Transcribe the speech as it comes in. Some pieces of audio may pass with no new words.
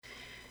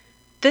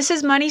This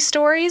is Money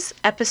Stories,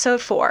 Episode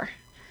 4.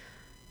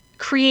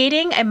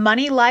 Creating a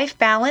Money-Life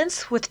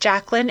Balance with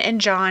Jacqueline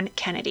and John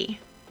Kennedy.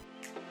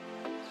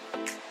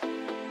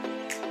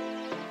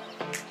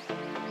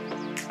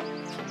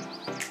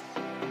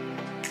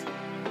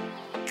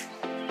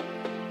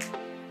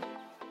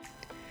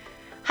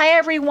 Hi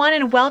everyone,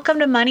 and welcome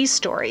to Money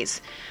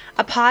Stories,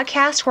 a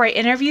podcast where I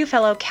interview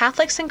fellow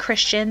Catholics and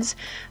Christians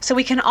so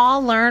we can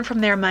all learn from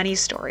their money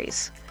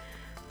stories.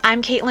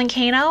 I'm Caitlin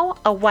Cano,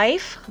 a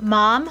wife,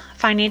 mom,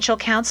 financial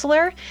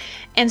counselor,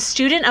 and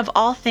student of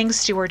all things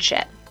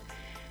stewardship.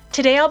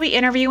 Today I'll be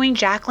interviewing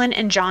Jacqueline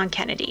and John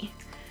Kennedy.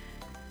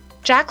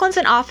 Jacqueline's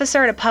an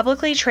officer at a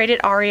publicly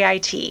traded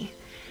REIT,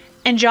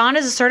 and John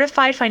is a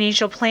certified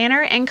financial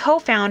planner and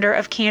co-founder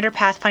of Candor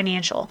Path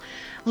Financial,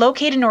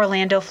 located in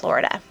Orlando,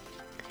 Florida.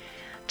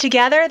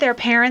 Together, they're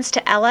parents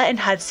to Ella and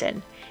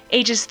Hudson,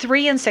 ages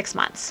 3 and 6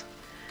 months.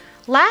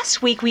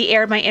 Last week, we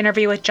aired my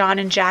interview with John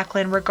and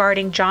Jacqueline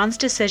regarding John's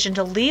decision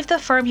to leave the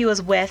firm he was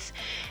with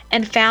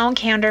and found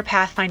Candor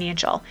Path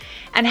Financial,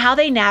 and how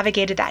they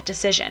navigated that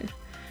decision.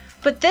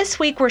 But this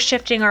week, we're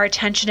shifting our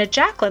attention to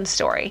Jacqueline's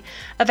story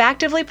of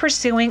actively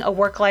pursuing a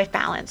work-life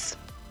balance.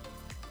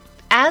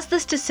 As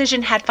this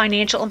decision had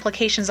financial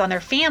implications on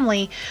their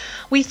family,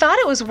 we thought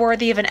it was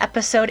worthy of an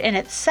episode in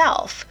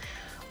itself.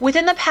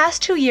 Within the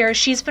past 2 years,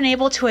 she's been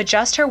able to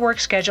adjust her work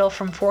schedule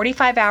from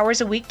 45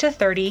 hours a week to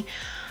 30,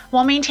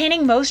 while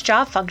maintaining most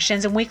job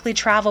functions and weekly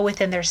travel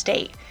within their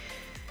state.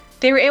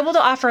 They were able to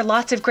offer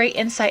lots of great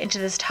insight into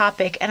this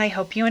topic, and I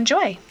hope you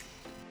enjoy.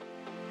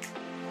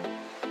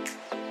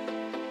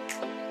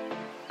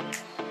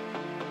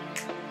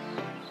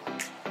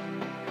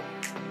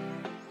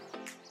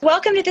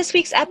 Welcome to this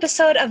week's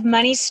episode of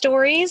Money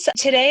Stories.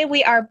 Today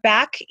we are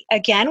back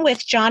again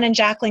with John and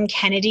Jacqueline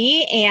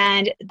Kennedy,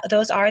 and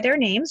those are their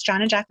names, John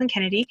and Jacqueline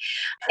Kennedy.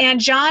 And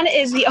John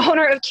is the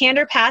owner of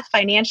Candor Path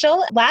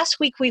Financial. Last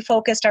week we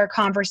focused our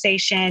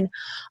conversation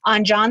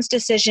on John's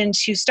decision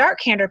to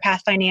start Candor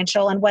Path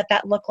Financial and what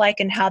that looked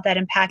like and how that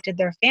impacted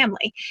their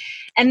family.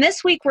 And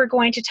this week we're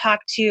going to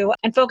talk to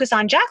and focus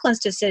on Jacqueline's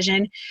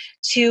decision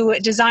to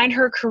design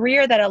her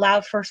career that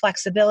allowed for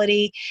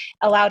flexibility,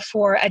 allowed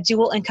for a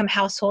dual income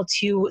household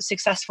to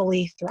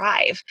successfully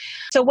thrive.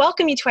 So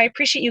welcome you two. I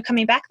appreciate you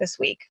coming back this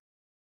week.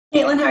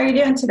 Caitlin, how are you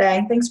doing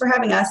today? Thanks for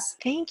having us.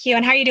 Thank you.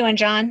 And how are you doing,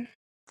 John?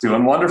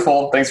 Doing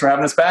wonderful. Thanks for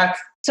having us back.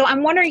 So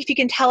I'm wondering if you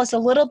can tell us a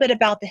little bit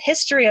about the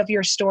history of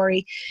your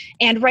story.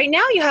 And right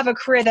now you have a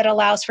career that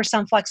allows for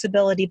some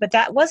flexibility, but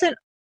that wasn't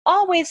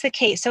always the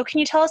case. So can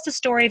you tell us the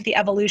story of the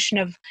evolution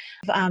of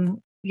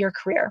your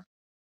career?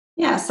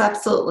 Yes,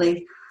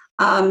 absolutely.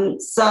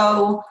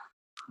 So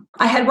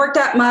I had worked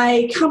at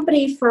my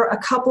company for a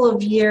couple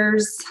of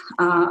years,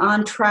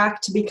 on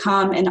track to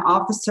become an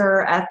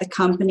officer at the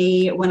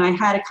company, when I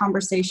had a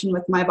conversation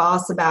with my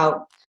boss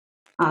about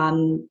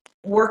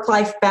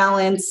work-life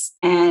balance.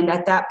 And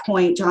at that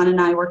point, John and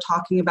I were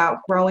talking about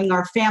growing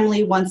our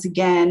family once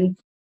again,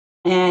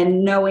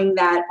 and knowing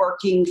that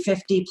working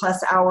 50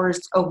 plus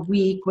hours a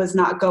week was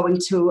not going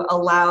to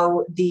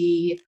allow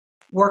the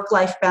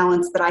work-life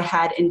balance that I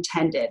had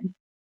intended.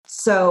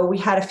 So we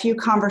had a few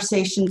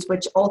conversations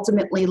which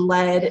ultimately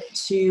led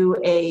to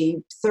a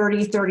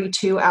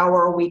 32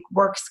 hour a week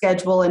work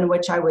schedule in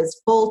which I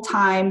was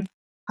full-time,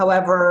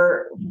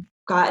 however,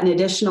 got an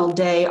additional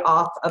day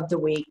off of the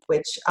week,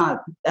 which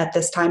at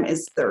this time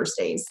is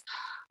Thursdays.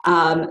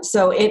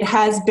 So it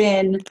has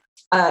been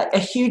a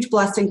huge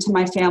blessing to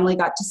my family.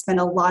 Got to spend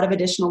a lot of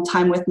additional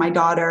time with my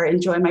daughter,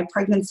 enjoy my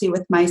pregnancy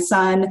with my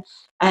son,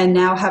 and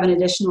now have an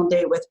additional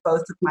day with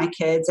both of my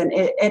kids. And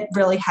it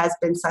really has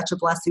been such a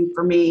blessing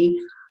for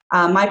me.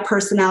 My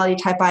personality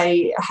type,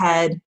 I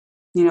had,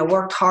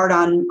 worked hard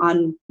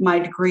on my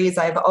degrees.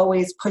 I've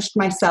always pushed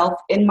myself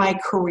in my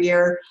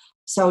career,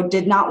 so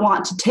did not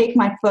want to take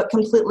my foot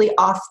completely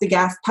off the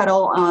gas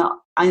pedal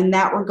in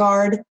that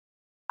regard.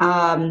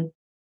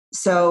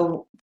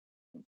 So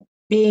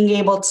being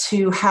able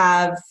to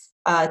have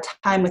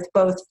time with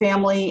both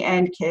family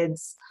and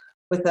kids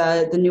with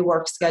the new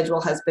work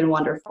schedule has been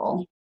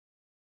wonderful.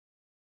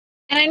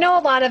 And I know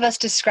a lot of us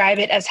describe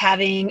it as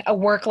having a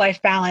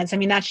work-life balance. I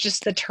mean, that's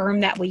just the term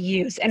that we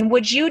use. And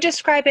would you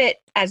describe it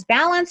as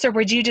balance, or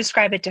would you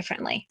describe it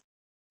differently?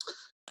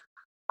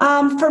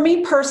 For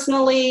me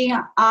personally,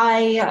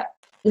 I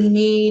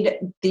need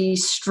the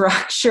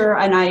structure,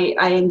 and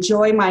I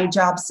enjoy my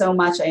job so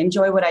much. I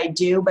enjoy what I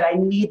do, but I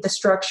need the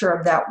structure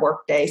of that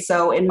workday.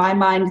 So in my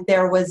mind,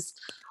 there was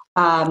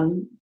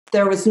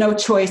no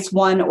choice,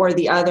 one or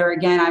the other.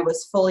 Again, I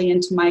was fully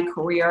into my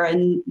career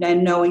and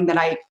knowing that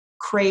I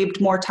craved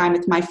more time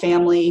with my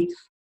family.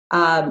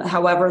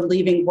 However,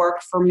 leaving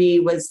work for me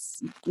was,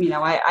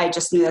 I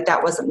just knew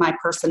that wasn't my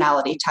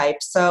personality type.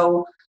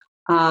 So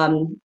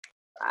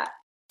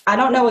I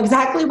don't know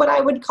exactly what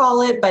I would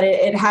call it, but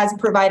it has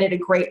provided a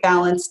great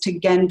balance to,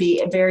 again,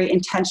 be very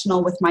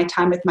intentional with my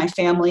time with my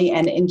family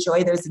and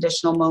enjoy those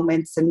additional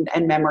moments and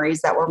memories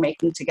that we're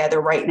making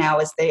together right now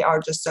as they are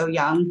just so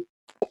young.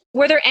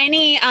 Were there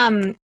any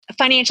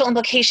financial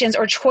implications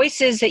or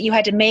choices that you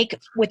had to make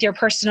with your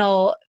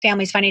personal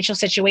family's financial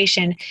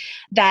situation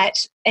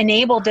that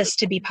enabled this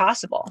to be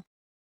possible?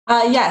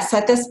 Yes,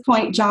 at this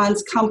point,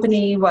 John's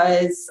company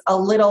was a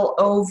little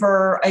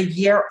over a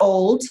year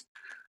old.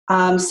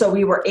 So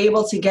we were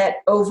able to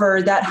get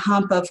over that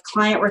hump of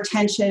client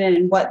retention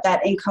and what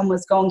that income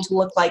was going to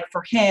look like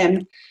for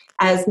him,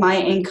 as my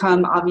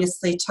income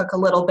obviously took a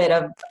little bit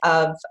of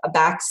a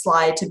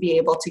backslide to be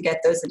able to get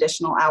those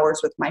additional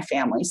hours with my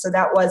family. So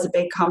that was a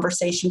big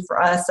conversation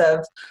for us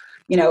of,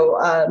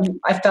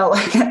 I felt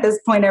like at this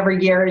point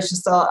every year is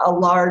just a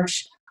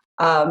large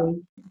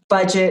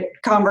budget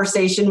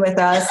conversation with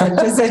us and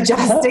just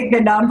adjusting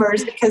the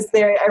numbers because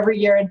every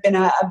year had been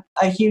a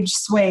huge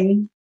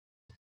swing.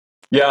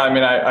 Yeah, I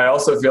mean, I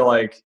also feel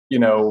like,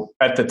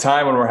 at the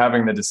time when we're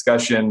having the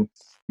discussion,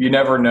 you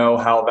never know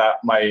how that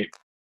might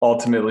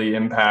ultimately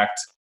impact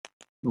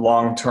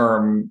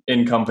long-term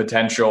income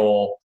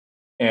potential.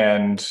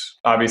 And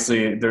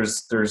obviously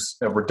there's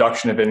a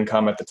reduction of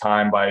income at the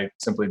time by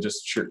simply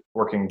just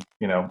working,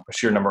 a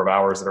sheer number of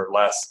hours that are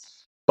less.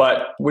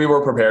 But we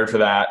were prepared for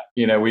that.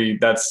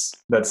 That's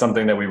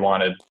something that we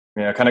wanted.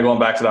 Kind of going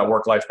back to that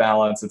work-life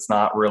balance, it's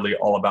not really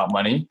all about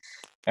money,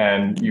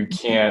 and you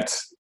can't,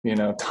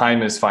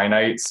 time is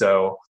finite.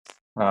 So,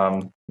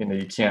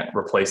 you can't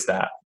replace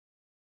that.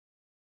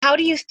 How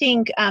do you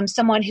think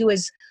someone who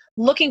is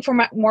looking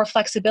for more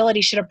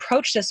flexibility should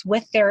approach this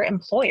with their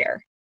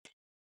employer?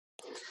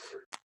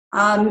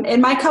 In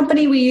my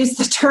company, we use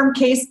the term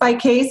case by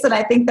case, and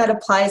I think that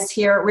applies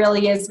here. It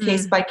really is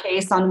case by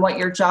case on what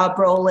your job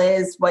role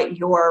is, what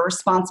your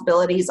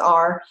responsibilities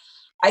are.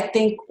 I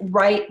think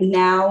right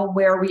now,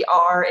 where we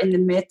are in the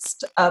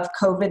midst of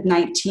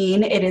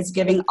COVID-19, it is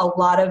giving a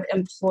lot of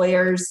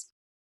employers,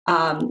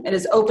 it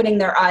is opening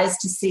their eyes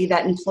to see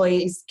that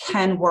employees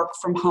can work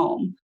from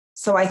home.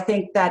 So I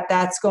think that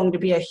that's going to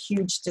be a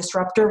huge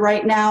disruptor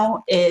right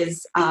now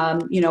is,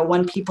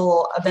 when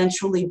people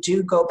eventually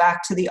do go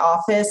back to the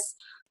office,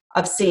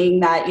 of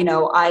seeing that,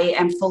 I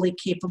am fully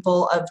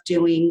capable of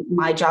doing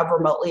my job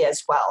remotely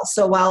as well.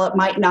 So while it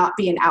might not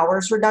be an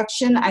hours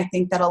reduction, I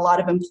think that a lot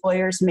of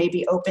employers may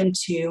be open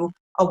to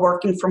a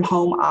working from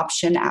home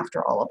option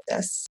after all of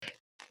this.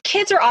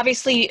 Kids are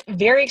obviously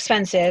very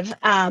expensive,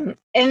 and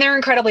they're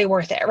incredibly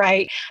worth it,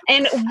 right?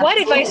 And what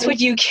advice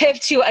would you give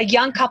to a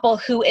young couple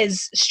who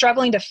is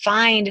struggling to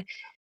find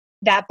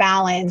that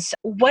balance?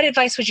 What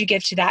advice would you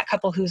give to that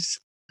couple who's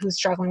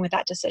struggling with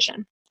that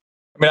decision?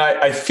 I mean,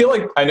 I feel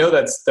like I know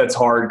that's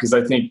hard because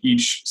I think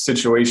each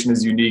situation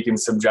is unique and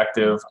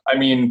subjective. I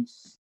mean,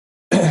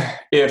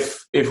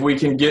 if we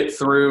can get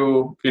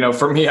through,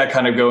 for me, I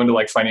kind of go into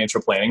like financial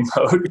planning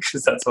mode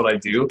because that's what I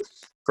do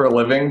for a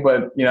living.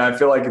 But, I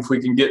feel like if we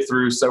can get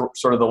through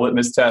sort of the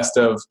litmus test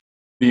of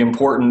the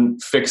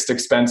important fixed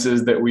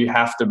expenses that we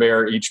have to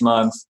bear each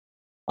month,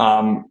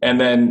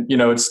 and then,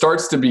 it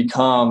starts to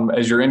become,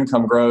 as your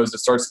income grows, it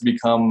starts to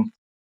become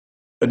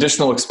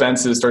additional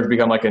expenses start to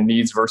become like a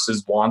needs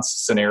versus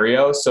wants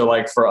scenario. So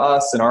like for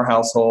us in our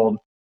household,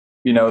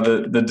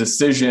 the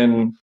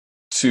decision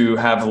to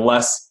have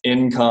less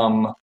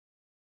income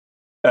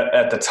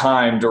at the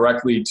time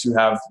directly to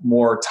have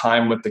more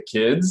time with the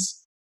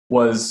kids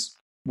was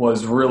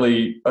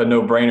really a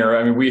no-brainer.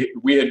 I mean,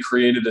 we had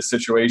created a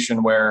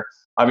situation where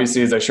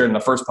obviously, as I shared in the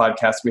first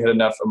podcast, we had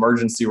enough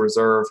emergency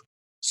reserve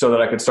so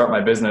that I could start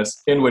my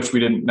business in which we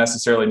didn't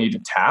necessarily need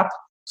to tap.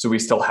 So we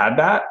still had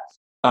that.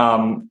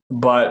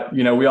 But,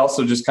 we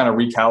also just kind of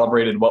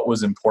recalibrated what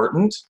was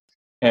important.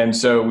 And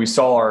so we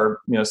saw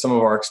some of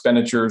our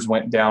expenditures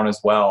went down as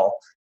well.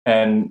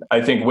 And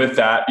I think with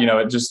that,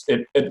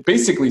 it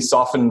basically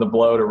softened the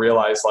blow to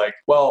realize like,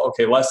 well,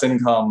 okay, less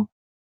income,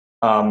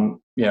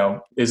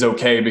 is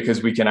okay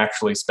because we can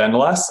actually spend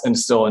less and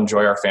still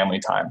enjoy our family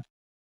time.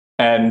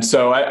 And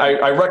so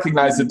I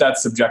recognize that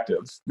that's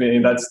subjective. I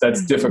mean,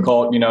 that's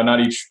difficult.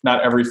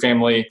 Not every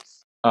family,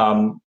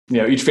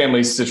 each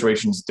family's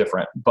situation is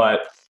different,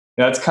 but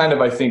that's kind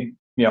of, I think,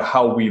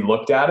 how we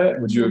looked at it.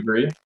 Would you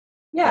agree?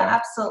 Yeah,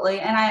 absolutely.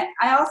 And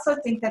I also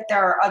think that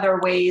there are other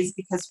ways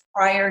because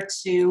prior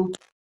to,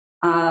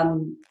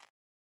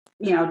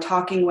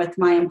 talking with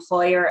my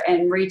employer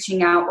and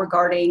reaching out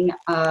regarding,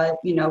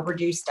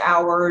 reduced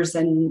hours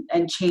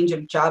and change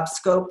of job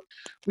scope,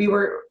 we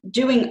were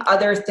doing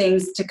other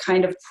things to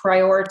kind of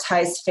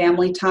prioritize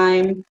family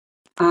time.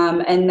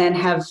 And then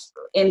have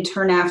in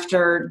turn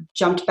after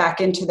jumped back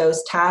into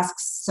those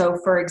tasks. So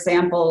for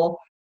example,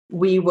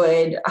 we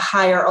would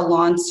hire a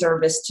lawn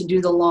service to do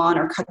the lawn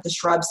or cut the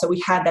shrubs. So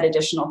we had that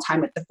additional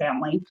time with the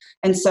family.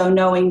 And so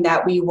knowing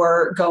that we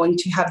were going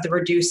to have the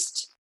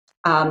reduced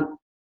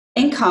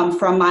income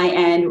from my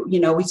end,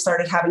 we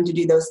started having to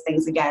do those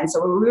things again.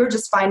 So we were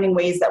just finding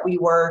ways that we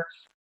were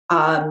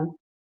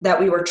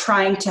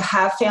trying to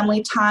have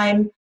family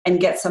time and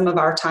get some of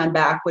our time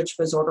back, which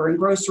was ordering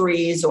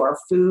groceries or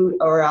food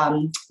or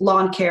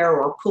lawn care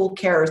or pool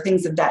care or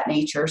things of that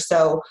nature.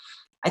 So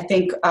I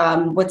think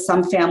with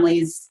some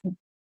families,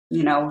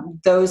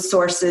 those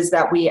sources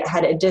that we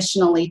had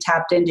additionally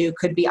tapped into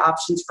could be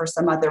options for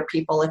some other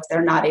people if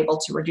they're not able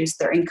to reduce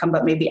their income,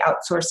 but maybe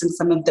outsourcing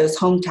some of those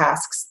home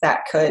tasks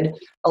that could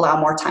allow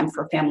more time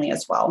for family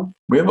as well.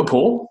 We have a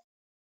pool.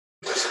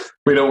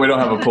 We don't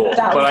have a pool,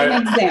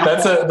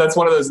 that's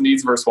one of those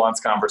needs versus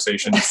wants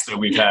conversations that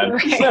we've had.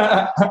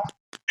 Right.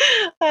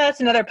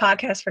 That's another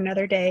podcast for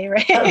another day,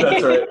 right?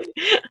 That's right.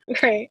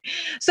 Great.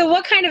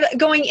 So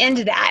going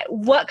into that,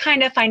 what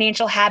kind of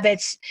financial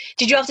habits,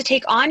 did you have to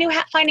take on new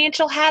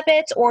financial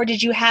habits, or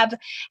did you have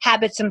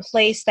habits in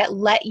place that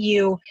let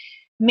you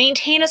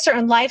maintain a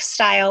certain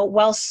lifestyle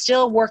while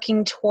still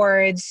working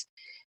towards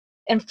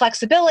and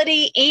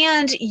flexibility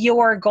and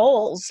your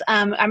goals?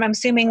 I'm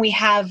assuming we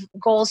have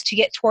goals to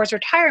get towards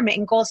retirement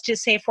and goals to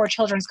save for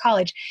children's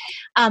college.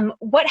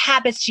 What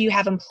habits do you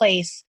have in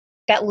place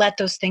that let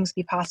those things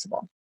be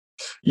possible?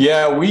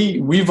 Yeah,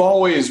 we've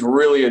always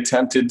really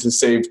attempted to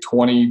save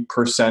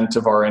 20%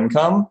 of our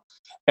income,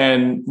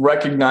 and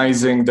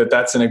recognizing that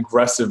that's an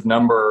aggressive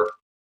number,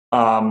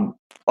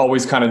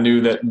 always kind of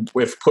knew that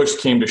if push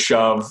came to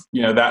shove,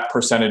 that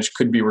percentage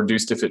could be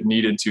reduced if it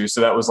needed to.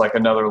 So that was like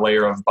another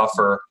layer of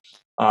buffer,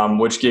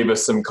 which gave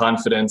us some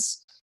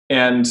confidence.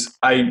 And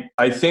I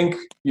think,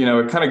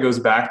 it kind of goes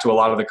back to a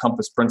lot of the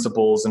Compass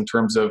principles in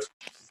terms of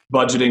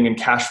budgeting and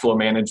cash flow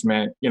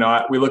management.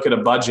 We look at a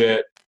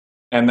budget,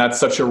 and that's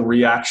such a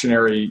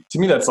reactionary, to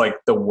me, that's like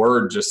the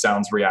word just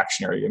sounds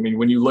reactionary. I mean,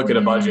 when you look at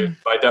a budget,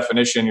 by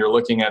definition, you're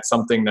looking at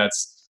something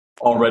that's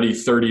already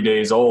 30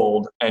 days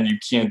old and you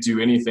can't do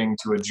anything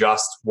to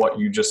adjust what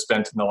you just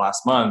spent in the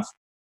last month.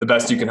 The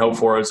best you can hope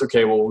for is,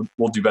 okay, well,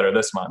 we'll do better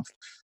this month.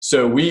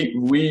 So we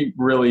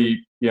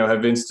really,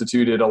 have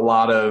instituted a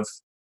lot of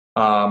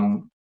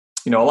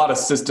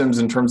systems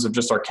in terms of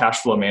just our cash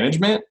flow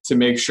management to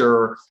make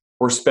sure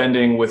we're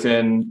spending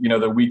within,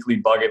 the weekly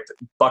bucket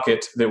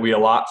that we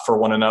allot for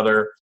one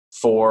another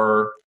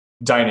for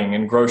dining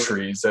and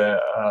groceries,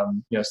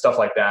 stuff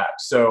like that.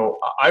 So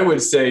I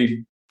would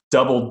say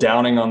double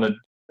downing on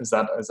is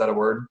that a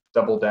word?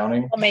 Double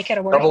downing? We'll make it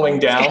a word. Doubling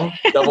down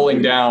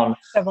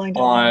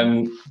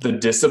on the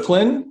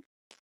discipline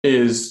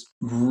is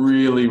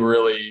really,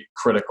 really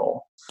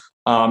critical.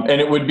 And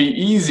it would be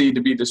easy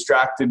to be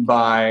distracted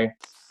by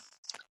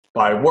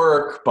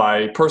work,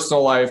 by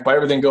personal life, by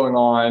everything going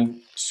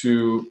on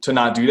to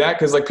not do that.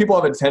 Cause like people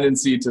have a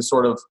tendency to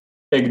sort of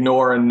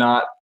ignore and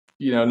not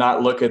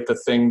look at the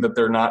thing that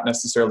they're not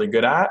necessarily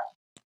good at.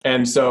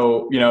 And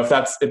so, if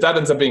that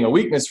ends up being a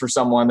weakness for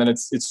someone, then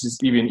it's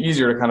just even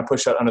easier to kind of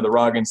push that under the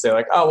rug and say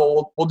like, oh,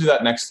 well, we'll do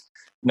that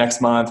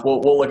next month.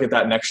 We'll look at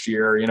that next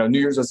year, New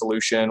Year's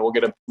resolution, we'll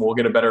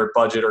get a better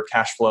budget or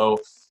cash flow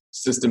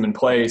system in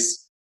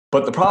place.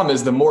 But the problem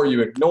is the more you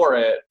ignore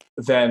it,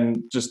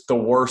 then just the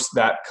worse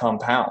that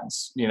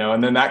compounds,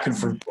 and then that could,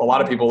 for a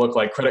lot of people, look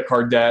like credit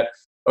card debt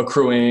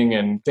accruing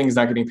and things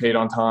not getting paid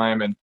on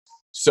time. And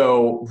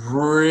so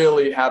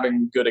really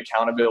having good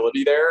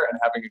accountability there and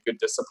having a good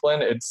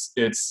discipline,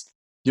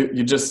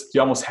 you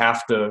almost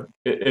have to,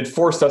 it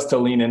forced us to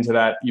lean into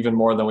that even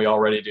more than we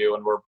already do.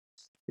 And we're,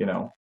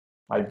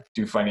 I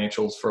do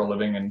financials for a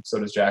living, and so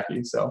does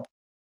Jackie. So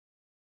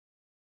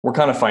we're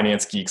kind of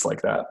finance geeks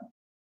like that.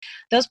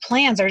 Those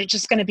plans are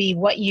just going to be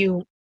what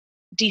you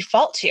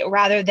default to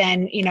rather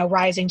than,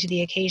 rising to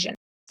the occasion.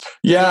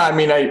 Yeah. I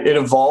mean, it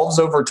evolves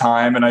over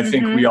time. And I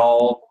think we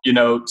all,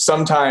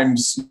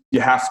 sometimes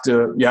you have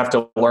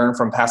to learn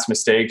from past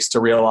mistakes to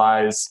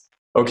realize,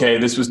 okay,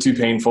 this was too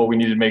painful. We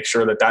need to make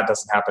sure that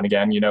doesn't happen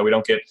again. We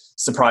don't get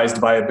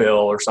surprised by a bill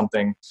or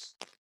something.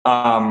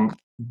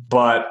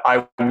 But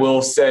I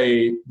will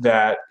say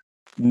that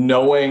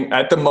knowing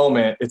at the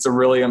moment, it's a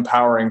really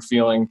empowering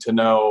feeling to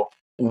know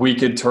we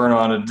could turn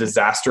on a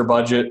disaster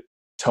budget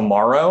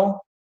tomorrow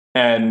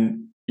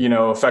and,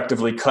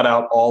 effectively cut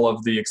out all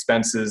of the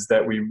expenses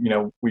that we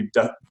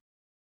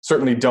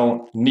certainly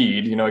don't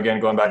need, again,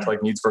 going back to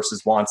like needs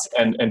versus wants,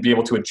 and be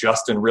able to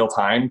adjust in real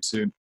time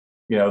to,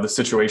 the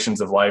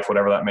situations of life,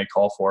 whatever that may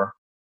call for.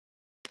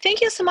 Thank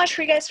you so much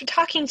for you guys for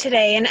talking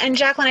today. And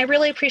Jacqueline, I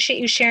really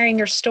appreciate you sharing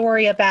your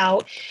story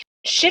about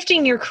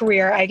shifting your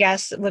career, I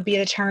guess would be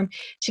the term,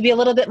 to be a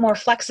little bit more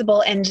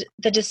flexible, and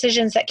the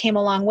decisions that came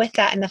along with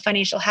that and the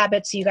financial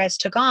habits you guys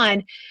took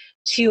on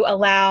to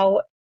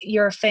allow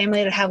your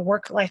family to have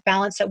work-life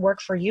balance that work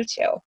for you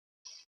too.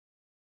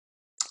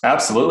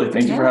 Absolutely.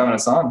 Thank you for having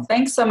us on.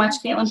 Thanks so much,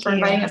 Caitlin, for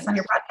inviting us on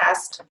your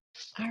podcast.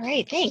 All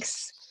right.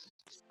 Thanks.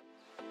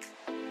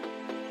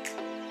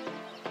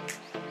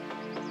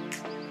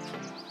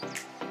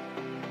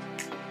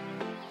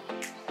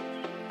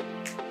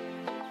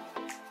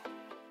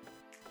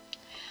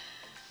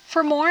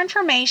 For more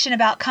information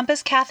about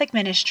Compass Catholic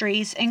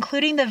Ministries,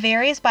 including the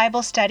various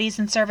Bible studies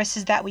and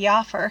services that we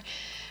offer,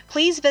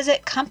 please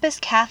visit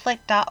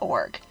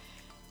compasscatholic.org.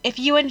 If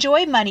you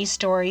enjoy Money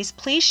Stories,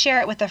 please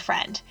share it with a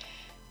friend.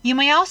 You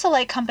may also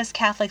like Compass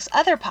Catholic's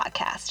other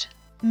podcast,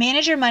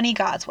 Manage Your Money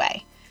God's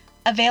Way,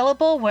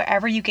 available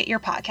wherever you get your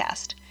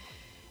podcast.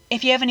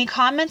 If you have any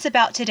comments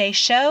about today's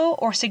show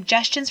or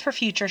suggestions for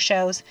future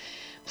shows,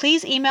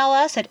 please email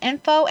us at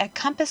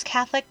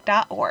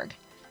info@compasscatholic.org.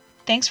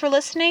 Thanks for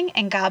listening,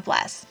 and God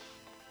bless.